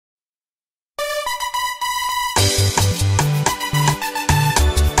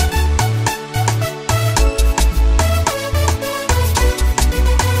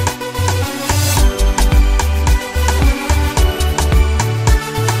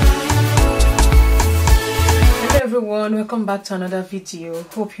everyone, welcome back to another video.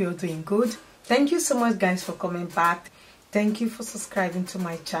 Hope you're doing good. Thank you so much guys for coming back. Thank you for subscribing to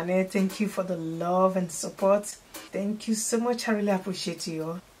my channel. Thank you for the love and support. Thank you so much. I really appreciate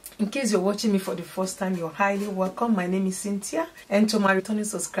you. In case you're watching me for the first time, you're highly welcome. My name is Cynthia, and to my returning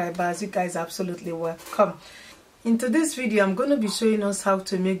subscribers, you guys are absolutely welcome. In today's video, I'm going to be showing us how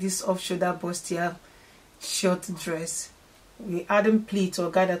to make this off-shoulder bustier short dress. We're adding pleat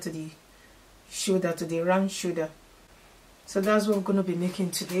or gather to the shoulder, to the round shoulder. So that's what we're going to be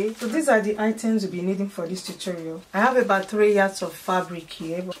making today. So these are the items we'll be needing for this tutorial. I have about 3 yards of fabric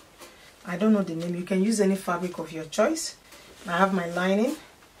here, but I don't know the name. You can use any fabric of your choice. I have my lining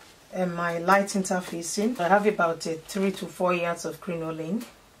and my light interfacing. I have about 3 to 4 yards of crinoline.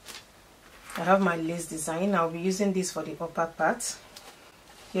 I have my lace design. I'll be using this for the upper part.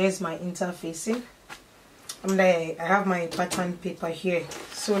 Here's my interfacing. I have my pattern paper here.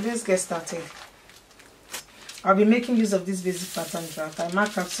 So let's get started. I'll be making use of this basic pattern draft. I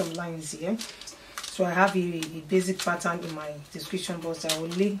marked out some lines here. So I have a basic pattern in my description box. I will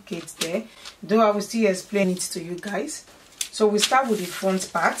link it there, though I will still explain it to you guys. So we start with the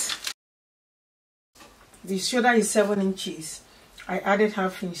front part. The shoulder is 7 inches. I added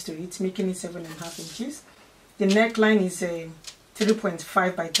 ½ inch to it, making it 7.5 inches. The neckline is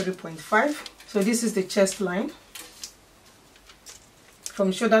 3.5 by 3.5. So this is the chest line.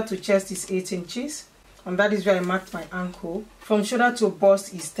 From shoulder to chest is 8 inches. And that is where I marked my ankle. From shoulder to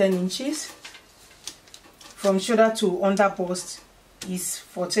bust is 10 inches. From shoulder to under bust is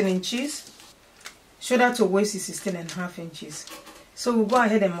 14 inches. Shoulder to waist is 16.5 inches. So we'll go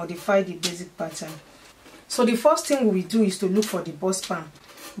ahead and modify the basic pattern. So the first thing we do is to look for the bust palm.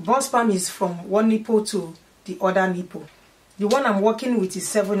 Bust palm is from one nipple to the other nipple. The one I'm working with is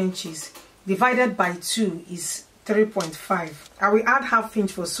 7 inches. Divided by 2 is 3.5. I will add ½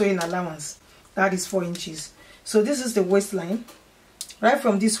 inch for sewing allowance. That is 4 inches. So this is the waistline. Right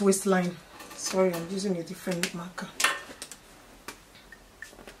from this waistline, sorry, I'm using a different marker.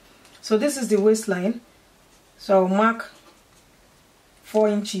 So this is the waistline. So I'll mark 4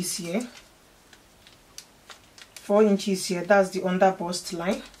 inches here. 4 inches here. That's the under bust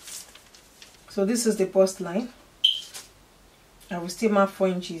line. So this is the bust line. I will still mark 4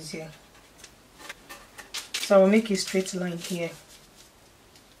 inches here. So I will make a straight line here.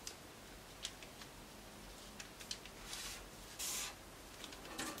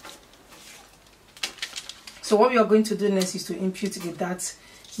 So what we are going to do next is to impute the dart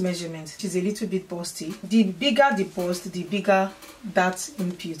measurement, which is a little bit busty. The bigger the bust, the bigger dart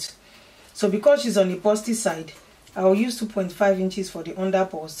impute. So because she's on the busty side, I will use 2.5 inches for the under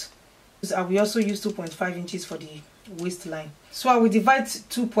bust. I will also use 2.5 inches for the waistline. So I will divide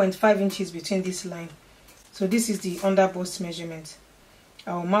 2.5 inches between this line. So this is the under bust measurement.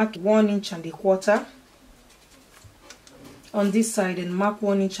 I will mark 1 1/4 inches on this side and mark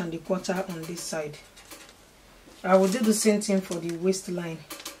 1 1/4 inches on this side. I will do the same thing for the waistline.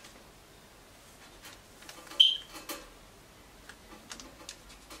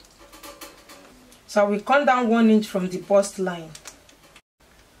 So I will come down 1 inch from the bust line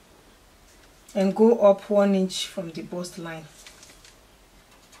and go up 1 inch from the bust line.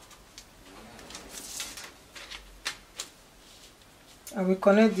 I will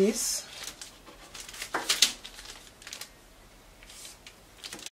connect this.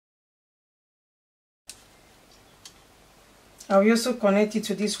 I will also connect it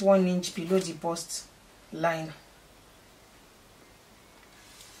to this 1 inch below the bust line.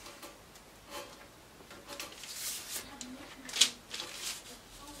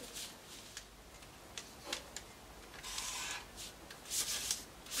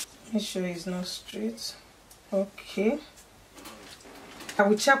 Make sure it's not straight. Okay. I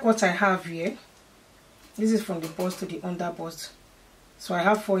will check what I have here. This is from the bust to the under bust. So I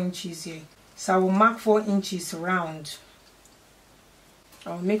have 4 inches here. So I will mark 4 inches round. I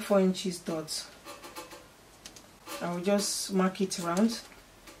will make 4 inches dots. I will just mark it round.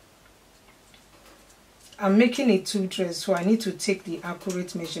 I'm making a 2 dress, so I need to take the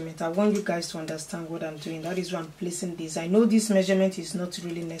accurate measurement. I want you guys to understand what I'm doing. That is why I'm placing this. I know this measurement is not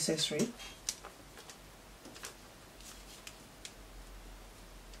really necessary.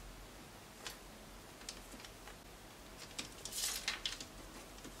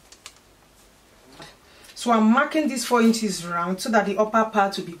 So I'm marking this 4 inches round so that the upper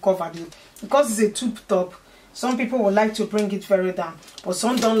part will be covered. Because it's a tube top, some people would like to bring it very down, but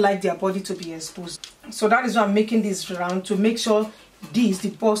some don't like their body to be exposed. So that is why I'm making this round, to make sure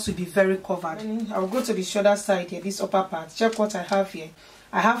the bust will be very covered. I'll go to the shoulder side here, this upper part. Check what I have here.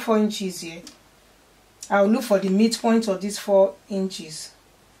 I have 4 inches here. I'll look for the midpoint of these 4 inches.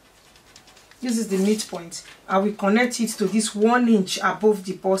 This is the midpoint. I will connect it to this 1 inch above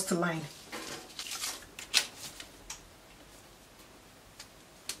the bust line.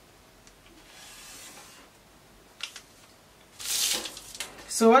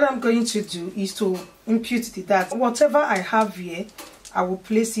 So what I'm going to do is to impute the dart. Whatever I have here, I will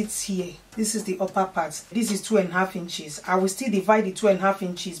place it here. This is the upper part. This is 2.5 inches. I will still divide the 2.5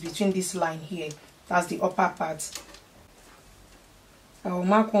 inches between this line here. That's the upper part. I will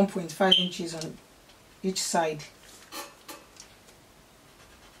mark 1.5 inches on each side.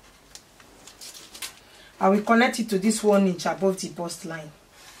 I will connect it to this 1 inch above the bust line.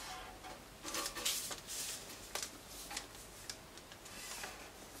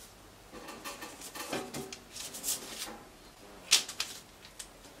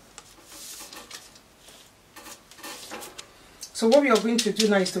 So what we are going to do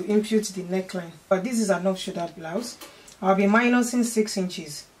now is to impute the neckline. But this is an off-shoulder blouse. I'll be minusing 6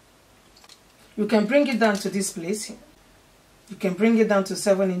 inches. You can bring it down to this place. You can bring it down to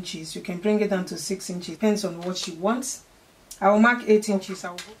 7 inches. You can bring it down to 6 inches. Depends on what you want. I will mark 8 inches.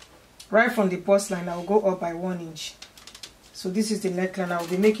 Right from the bust line, I will go up by 1 inch. So this is the neckline. I will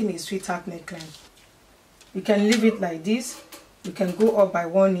be making a sweetheart neckline. You can leave it like this. You can go up by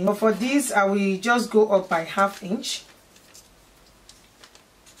 1 inch. But for this, I will just go up by ½ inch.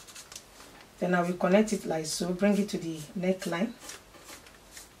 Then I will connect it like so, bring it to the neckline,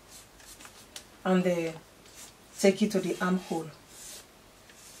 and take it to the armhole.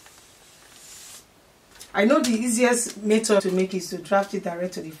 I know the easiest method to make is to draft it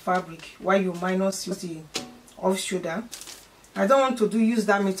direct to the fabric while you minus use the off shoulder. I don't want to use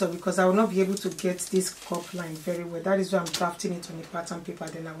that method because I will not be able to get this cup line very well. That is why I'm drafting it on the pattern paper,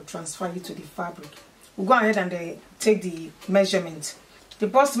 then I will transfer it to the fabric. We'll go ahead and take the measurement. The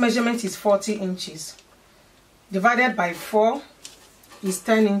bust measurement is 40 inches. Divided by 4 is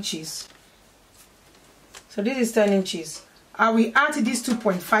 10 inches. So this is 10 inches. I will add this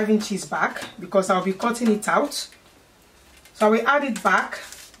 2.5 inches back because I'll be cutting it out. So I will add it back,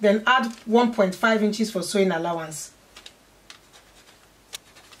 then add 1.5 inches for sewing allowance.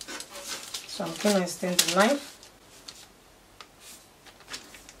 So I'm going to extend the line.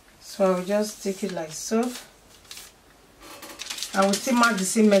 So I will just take it like so. I will still mark the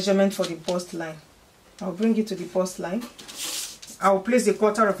same measurement for the bust line. I'll bring it to the bust line. I will place a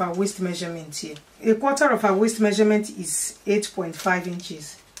quarter of our waist measurement here. A quarter of our waist measurement is 8.5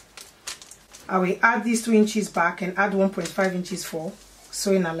 inches. I will add these 2 inches back and add 1.5 inches for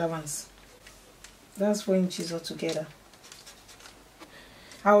sewing allowance. That's 4 inches altogether.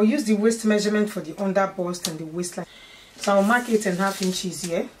 I will use the waist measurement for the under bust and the waistline. So I'll mark 8.5 inches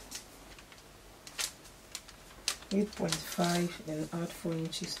here. 8.5, then add 4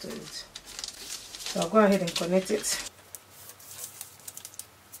 inches to it. So I'll go ahead and connect it.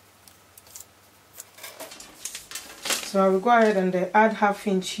 So I will go ahead and add ½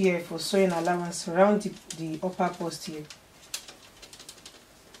 inch here for sewing allowance around the upper bust here.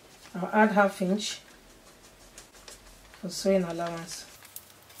 I'll add ½ inch for sewing allowance.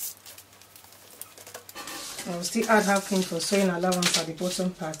 I will still add ½ inch for sewing allowance at the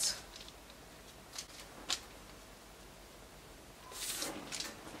bottom part.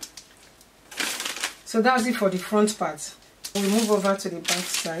 So that's it for the front part. We move over to the back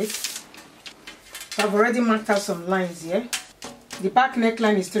side. So I've already marked out some lines here. The back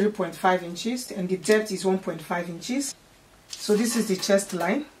neckline is 3.5 inches and the depth is 1.5 inches. So this is the chest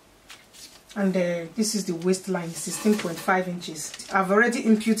line. And this is the waistline, 16.5 inches. I've already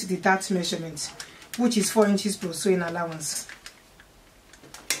imputed the dart measurement, which is 4 inches plus sewing allowance.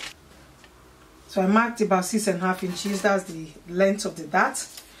 So I marked about 6.5 inches. That's the length of the dart.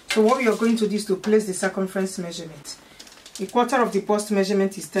 So what we are going to do is to place the circumference measurement. A quarter of the bust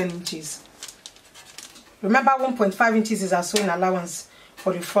measurement is 10 inches. Remember, 1.5 inches is our sewing allowance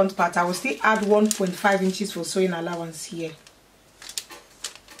for the front part. I will still add 1.5 inches for sewing allowance here.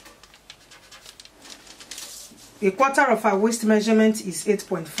 A quarter of our waist measurement is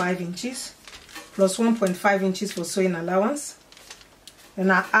 8.5 inches plus 1.5 inches for sewing allowance.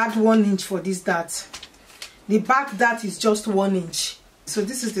 And I add 1 inch for this dart. The back dart is just 1 inch. So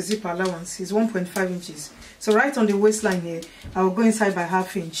this is the zip allowance, it's 1.5 inches. So right on the waistline here, I will go inside by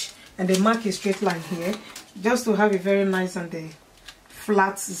 ½ inch and then mark a straight line here, just to have a very nice and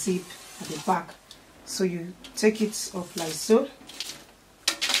flat zip at the back. So you take it up like so.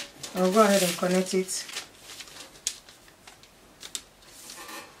 I'll go ahead and connect it.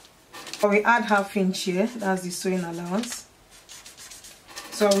 I will add ½ inch here, that's the sewing allowance.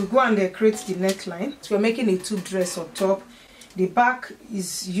 So I will go and create the neckline. So we're making a tube dress or top. The back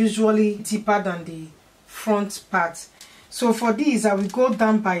is usually deeper than the front part. So for this, I will go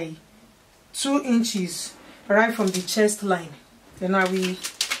down by 2 inches right from the chest line. Then now we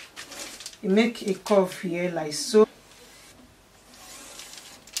make a curve here like so.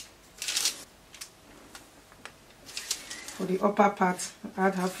 For the upper part,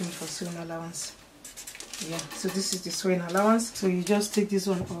 add 1/2 inch for sewing allowance. Yeah, so this is the sewing allowance. So you just take this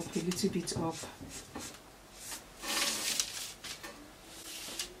one up a little bit up.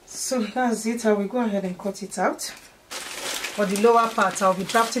 So that's it. I will go ahead and cut it out. For the lower part, I'll be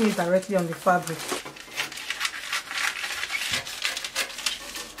drafting it directly on the fabric.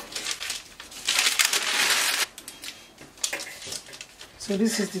 So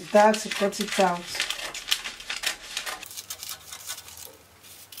this is the dart to cut it out.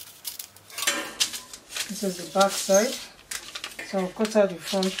 This is the back side. So I'll cut out the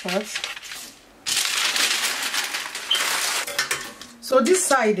front part. So this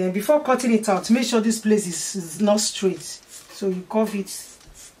side, before cutting it out, make sure this place is not straight. So you curve it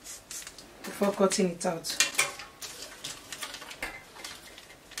before cutting it out.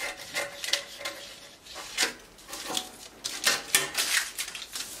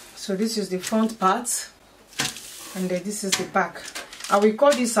 So this is the front part, and then this is the back. I will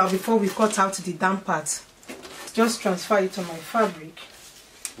cut this out before we cut out the down part. Just transfer it on my fabric.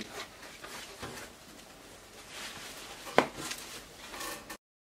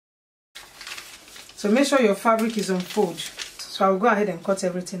 So make sure your fabric is on fold. So I'll go ahead and cut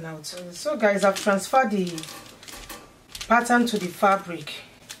everything out. So guys, I've transferred the pattern to the fabric.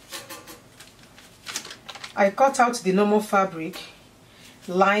 I cut out the normal fabric,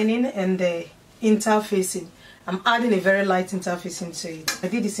 lining and the interfacing. I'm adding a very light interfacing to it. I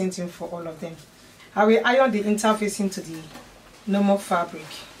did the same thing for all of them. I will iron the interfacing to the normal fabric.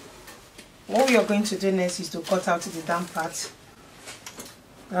 What we are going to do next is to cut out the down part.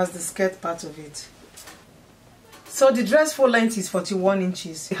 That's the skirt part of it. So the dress full length is 41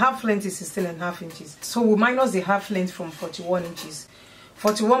 inches. The half length is 16.5 inches. So we minus the half length from 41 inches.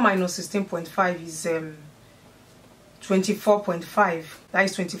 41 minus 16.5 is 24.5. That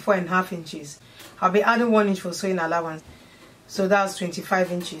is 24.5 inches. I'll be adding 1 inch for sewing allowance. So that's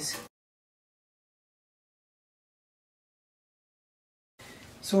 25 inches.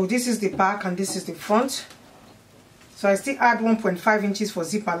 So this is the back and this is the front. So I still add 1.5 inches for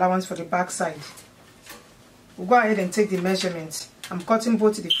zip allowance for the back side. We'll go ahead and take the measurements. I'm cutting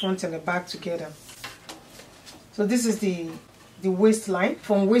both the front and the back together. So this is the waistline.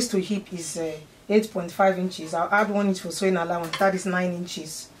 From waist to hip is 8.5 inches. I'll add 1 inch for sewing allowance. That is 9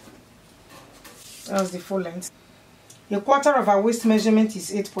 inches. That's the full length. A quarter of our waist measurement is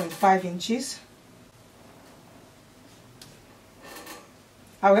 8.5 inches.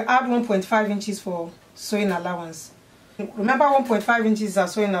 I will add 1.5 inches for sewing allowance. Remember, 1.5 inches are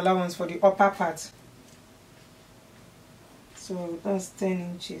sewing allowance for the upper part. So that's 10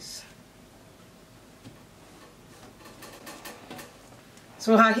 inches.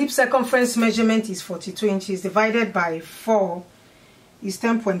 So her hip circumference measurement is 42 inches divided by 4 is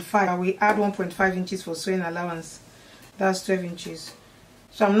 10.5. I will add 1.5 inches for sewing allowance. That's 12 inches.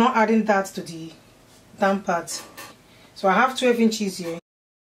 So I'm not adding that to the down part. So I have 12 inches here.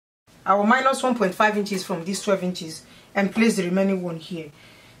 I will minus 1.5 inches from these 12 inches and place the remaining one here.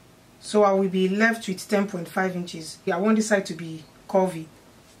 So I will be left with 10.5 inches. I want this side to be curvy.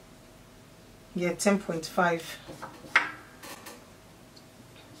 Yeah, 10.5.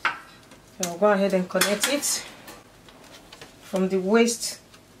 So I'll go ahead and connect it from the waist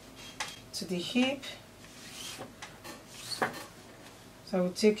to the hip. So I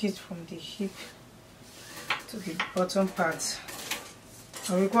will take it from the hip to the bottom part.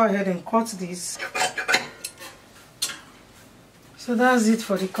 I will go ahead and cut this. So that's it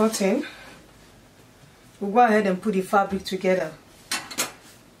for the cutting. We'll go ahead and put the fabric together.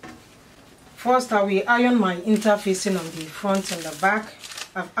 First, I will iron my interfacing on the front and the back.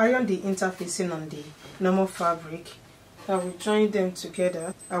 I've ironed the interfacing on the normal fabric. I will join them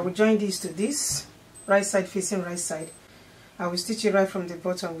together. I will join this to this, right side facing right side. I will stitch it right from the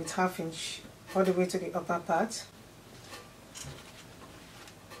bottom with 1/2 inch all the way to the upper part.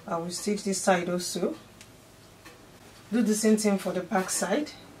 I will stitch this side also. Do the same thing for the back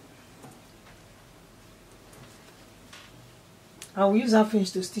side. I will use 1/2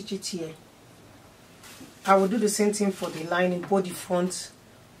 inch to stitch it here. I will do the same thing for the lining, both the front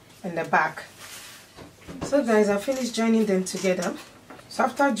and the back. So guys, I finished joining them together. So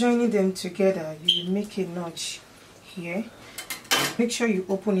after joining them together, you make a notch here. Make sure you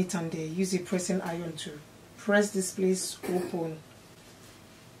open it and use a pressing iron to press this place open.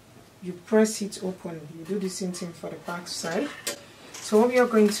 You press it open. You do the same thing for the back side. So what we are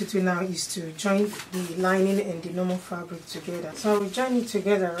going to do now is to join the lining and the normal fabric together. So I will join it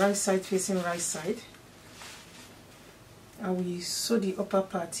together, right side facing right side. I will sew the upper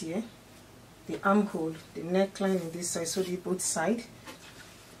part here, the armhole, the neckline on this side, sew the both sides.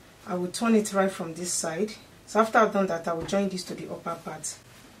 I will turn it right from this side. So after I've done that, I will join this to the upper part.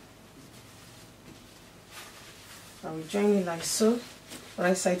 I will join it like so,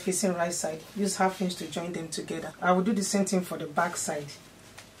 right side facing right side. Use half inch to join them together. I will do the same thing for the back side.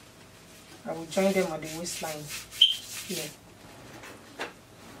 I will join them on the waistline here.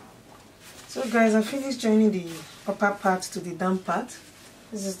 So guys, I finished joining the upper part to the down part.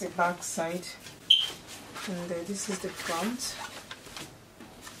 This is the back side, and this is the front.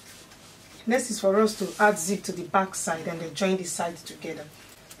 Next is for us to add zip to the back side and then join the sides together.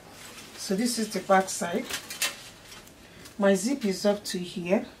 So this is the back side. My zip is up to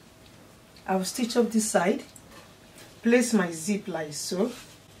here. I will stitch up this side, place my zip like so.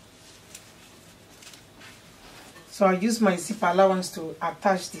 So I use my zip allowance to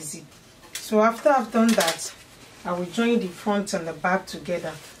attach the zip. So after I've done that, I will join the front and the back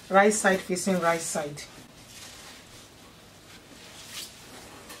together, right side facing right side.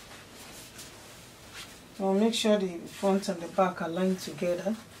 I'll make sure the front and the back are lined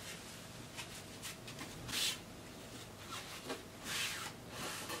together.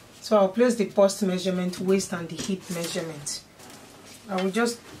 So I'll place the bust measurement, waist and the hip measurement. I will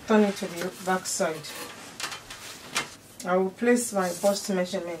just turn it to the back side. I will place my bust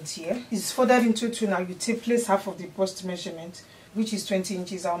measurement here. It's folded into two now. You place half of the bust measurement, which is 20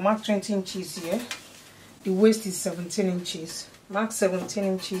 inches. I'll mark 20 inches here. The waist is 17 inches. Mark 17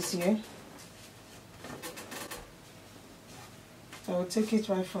 inches here. I will take it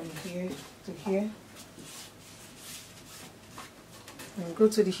right from here to here. And go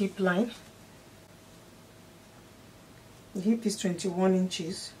to the hip line. The hip is 21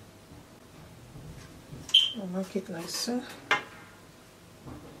 inches. I'll mark it like so.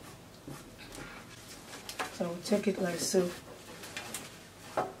 So I'll take it like so.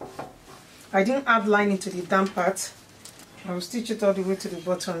 I didn't add lining to the down part. I will stitch it all the way to the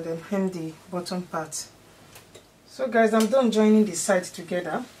bottom, then hem the bottom part. So guys, I'm done joining the sides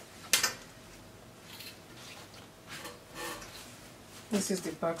together. This is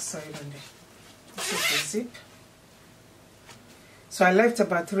the back side and this is the zip. So I left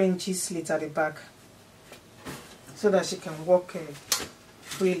about 3 inches slit at the back so that she can walk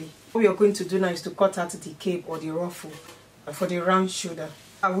freely. What we are going to do now is to cut out the cape or the ruffle for the round shoulder.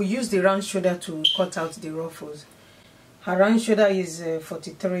 I will use the round shoulder to cut out the ruffles. Her round shoulder is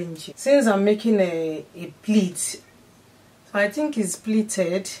 43 inches. Since I'm making a pleat, so I think it's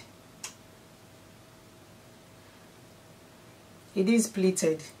pleated. It is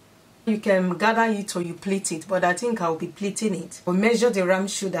pleated. You can gather it or you pleat it, but I think I'll be pleating it. We'll measure the round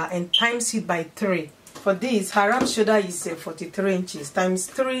shoulder and times it by 3. For this, her round shoulder is 43 inches. Times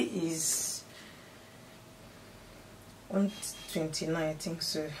 3 is 129, I think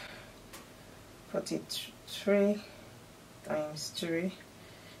so. 43 times 3.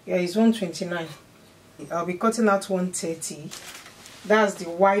 Yeah, it's 129. I'll be cutting out 130. That's the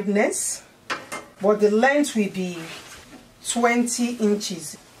wideness. But the length will be 20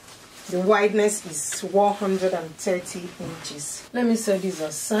 inches. The wideness is 130 inches. Let me set this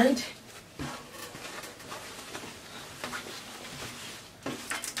aside.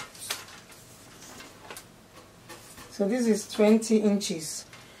 So this is 20 inches.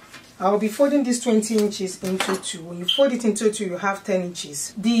 I'll be folding this 20 inches into 2. When you fold it into 2, you have 10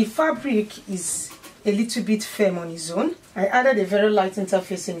 inches. The fabric is a little bit firm on its own. I added a very light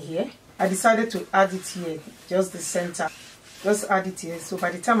interface in here. I decided to add it here, just the center. Just add it here. So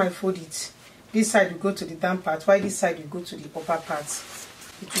by the time I fold it, this side will go to the down part, while this side will go to the upper part.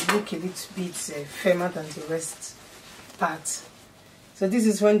 It will look a little bit firmer than the rest part. So this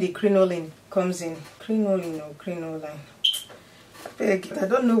is when the crinoline comes in. Crinoline or crinoline. I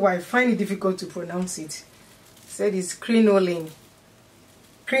don't know why I find it difficult to pronounce it. I said it's crinoline.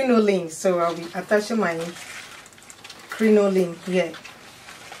 Crinoline. So I'll be attaching my crinoline here.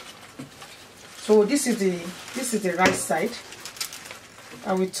 So this is the right side.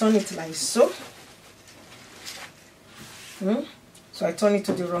 I will turn it like so. So I turn it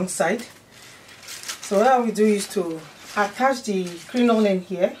to the wrong side. So what I will do is to attach the crinoline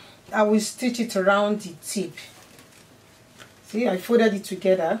here. I will stitch it around the tip. See, I folded it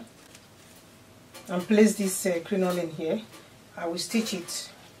together and place this crinoline here. I will stitch it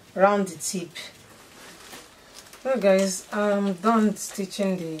around the tip. So guys, I'm done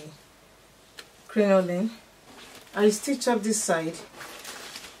stitching the crinoline. I stitch up this side.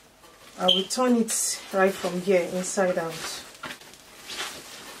 I will turn it right from here inside out.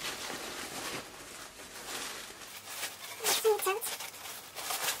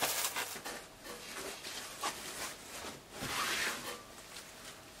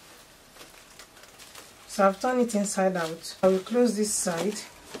 So I've turned it inside out. I will close this side.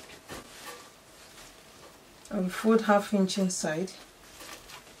 I will fold 1/2 inch inside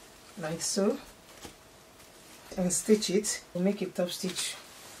like so and stitch it. We'll make a top stitch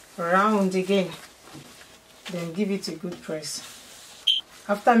round again, then give it a good press.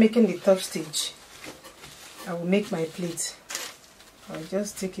 After making the top stitch, I will make my pleat. I'll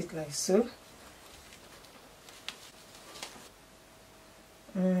just take it like so.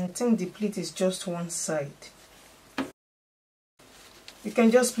 I think the pleat is just one side. You can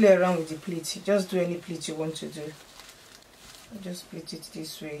just play around with the pleat. Just do any pleat you want to do. I'll just pleat it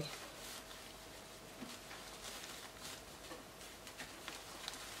this way.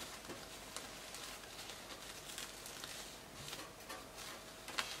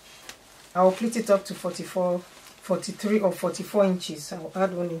 I'll pleat it up to 43 or 44 inches. I'll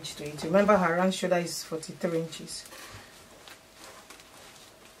add 1 inch to it. Remember, her round shoulder is 43 inches.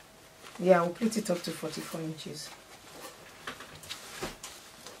 Yeah, I'll pleat it up to 44 inches.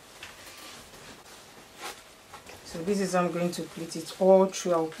 So this is how I'm going to pleat it all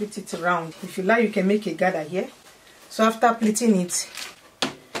through. I'll pleat it around. If you like, you can make a gather here. So after pleating it,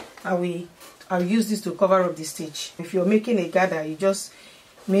 I'll use this to cover up the stitch. If you're making a gather, you just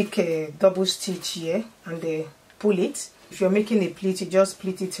make a double stitch here and pull it. If you're making a pleat, you just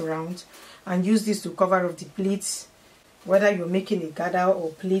pleat it around and use this to cover up the pleats. Whether you're making a gather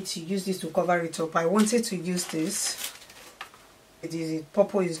or pleat, you use this to cover it up. I wanted to use this. The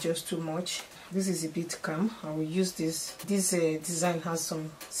purple is just too much. This is a bit calm. I will use this. This design has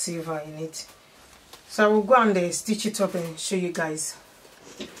some silver in it. So I will go and stitch it up and show you guys.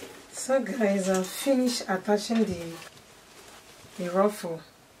 So guys, I've finished attaching the ruffle.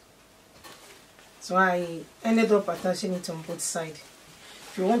 So I ended up attaching it on both sides.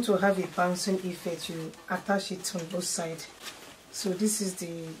 If you want to have a bouncing effect, you attach it on both sides. So this is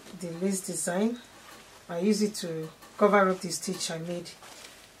the lace design. I use it to cover up the stitch I made.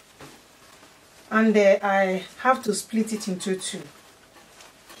 And I have to split it into two.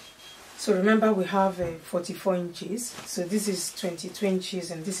 So remember, we have 44 inches. So this is 22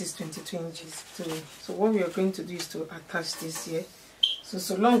 inches and this is 22 inches. So what we are going to do is to attach this here.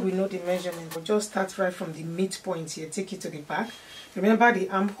 So long we know the measurement, we'll just start right from the midpoint here, take it to the back. Remember the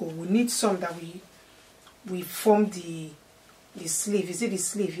armhole, we need some that we form the sleeve. Is it the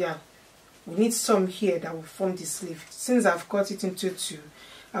sleeve? Yeah. We need some here that will form the sleeve. Since I've cut it into two,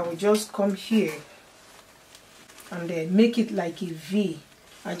 I will just come here and then make it like a V.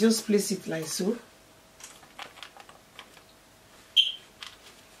 I just place it like so.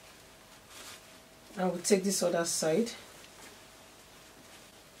 I will take this other side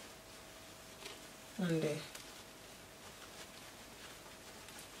and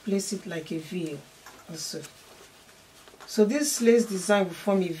place it like a V also. So this lace design will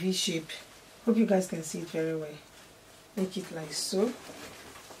form a V shape. Hope you guys can see it very well. Make it like so.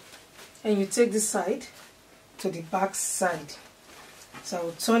 And you take this side to the back side. So I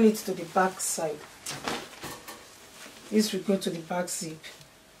will turn it to the back side. This will go to the back zip.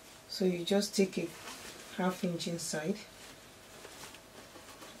 So you just take a 1/2 inch inside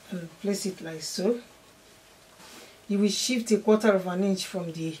and place it like so. You will shift a 1/4 inch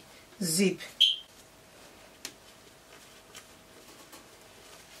from the zip.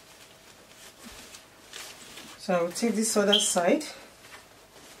 So I will take this other side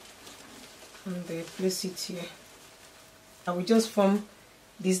and place it here. I will just form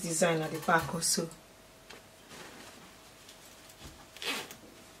this design at the back also.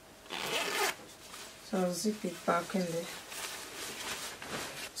 So I'll zip it back in there.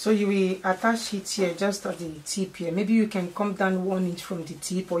 So you will attach it here just at the tip here. Maybe you can come down 1 inch from the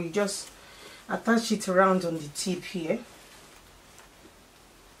tip, or you just attach it around on the tip here.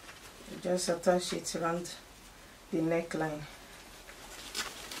 You just attach it around the neckline.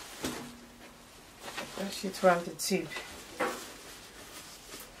 Attach it around the tip.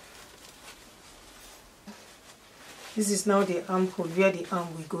 This is now the armhole where the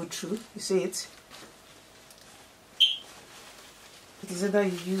arm will go through. You see it? It is either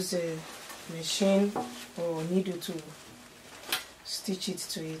you use a machine or needle to stitch it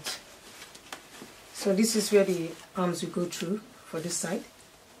to it. So this is where the arms will go through for this side.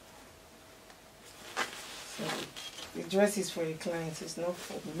 So the dress is for a client, it's not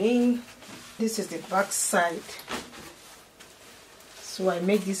for me. This is the back side. So I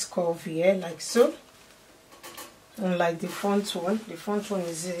make this curve here like so. Unlike the front one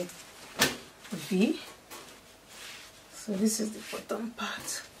is a V. So this is the bottom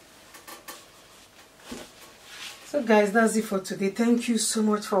part. So guys, that's it for today. Thank you so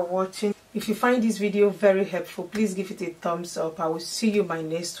much for watching. If you find this video very helpful, please give it a thumbs up. I will see you in my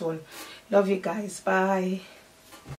next one. Love you guys. Bye.